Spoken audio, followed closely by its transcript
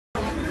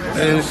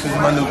And this is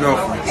my new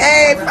girlfriend.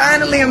 Hey,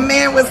 finally a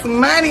man with some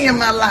money in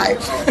my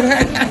life.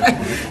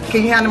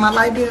 Can you handle my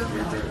light bill?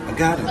 I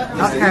got it.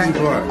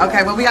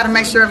 Okay, well, we got to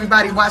make sure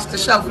everybody watch the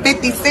show.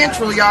 50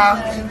 Central, y'all.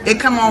 It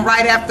come on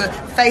right after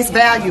Face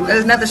Value.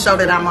 There's another show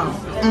that I'm on.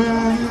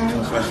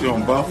 Especially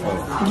on Buffalo.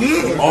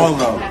 Yeah. All of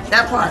them.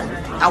 That part.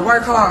 I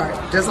work hard,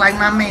 just like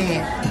my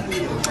man.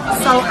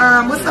 So,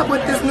 what's up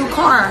with this new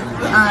car?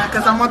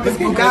 Because I want this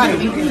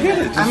Bugatti. You can get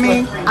it. I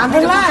need a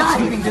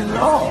Bugatti. You can get it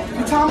all.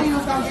 You told me you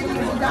was going to give me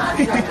a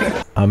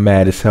Bugatti. I'm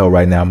mad as hell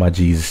right now, my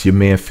Jesus. Your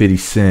man 50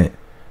 Cent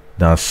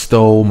done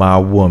stole my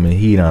woman.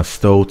 He done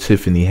stole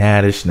Tiffany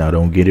Haddish. Now,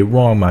 don't get it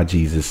wrong, my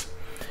Jesus.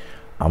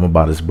 I'm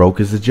about as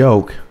broke as a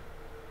joke.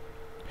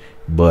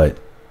 But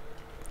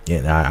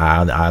yeah,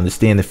 I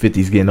understand the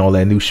 50's getting all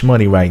that new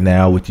shmoney right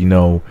now with, you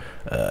know,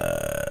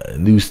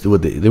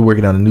 they're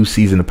working on a new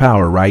season of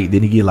Power, right?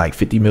 Didn't he get like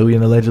 50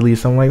 million allegedly or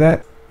something like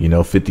that? You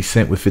know, 50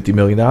 Cent with $50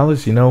 million,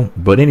 you know?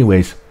 But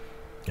anyways,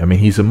 I mean,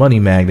 he's a money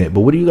magnet.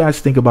 But what do you guys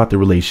think about the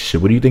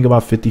relationship? What do you think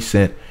about 50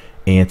 Cent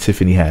and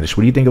Tiffany Haddish?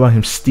 What do you think about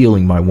him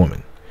stealing my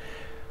woman?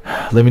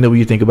 Let me know what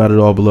you think about it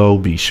all below.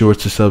 Be sure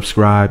to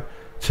subscribe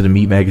to the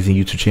Meat Magazine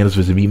YouTube channels.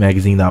 Visit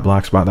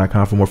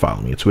meatmagazine.blogspot.com for more.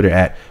 Follow me on Twitter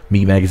at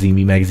Meat Magazine,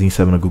 Meat Magazine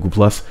 7 on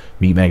Google+,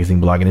 Meat Magazine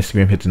blog and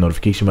Instagram. Hit the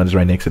notification button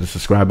right next to the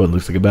subscribe button.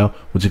 Looks like a bell.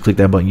 Once you click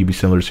that button, you'll be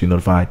similar to be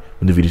notified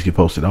when the videos get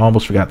posted. I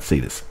almost forgot to say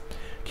this.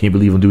 Can't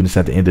believe I'm doing this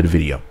at the end of the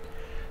video.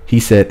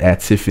 He said, at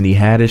Tiffany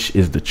Haddish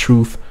is the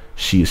truth.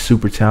 She is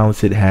super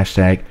talented.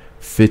 Hashtag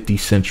 50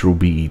 Central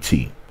BET.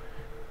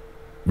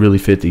 Really,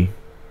 50?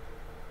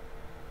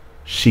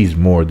 She's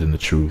more than the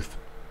truth.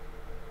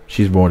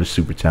 She's more than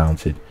super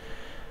talented.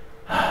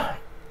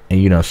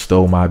 And you done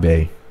stole my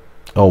bae.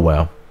 Oh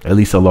well, at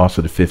least I lost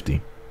her to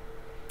 50.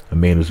 A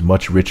man who's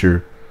much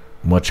richer,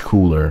 much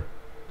cooler,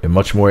 and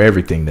much more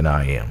everything than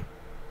I am.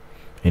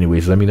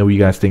 Anyways, let me know what you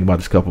guys think about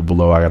this couple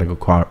below. I gotta go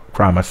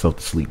cry myself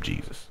to sleep,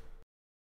 Jesus.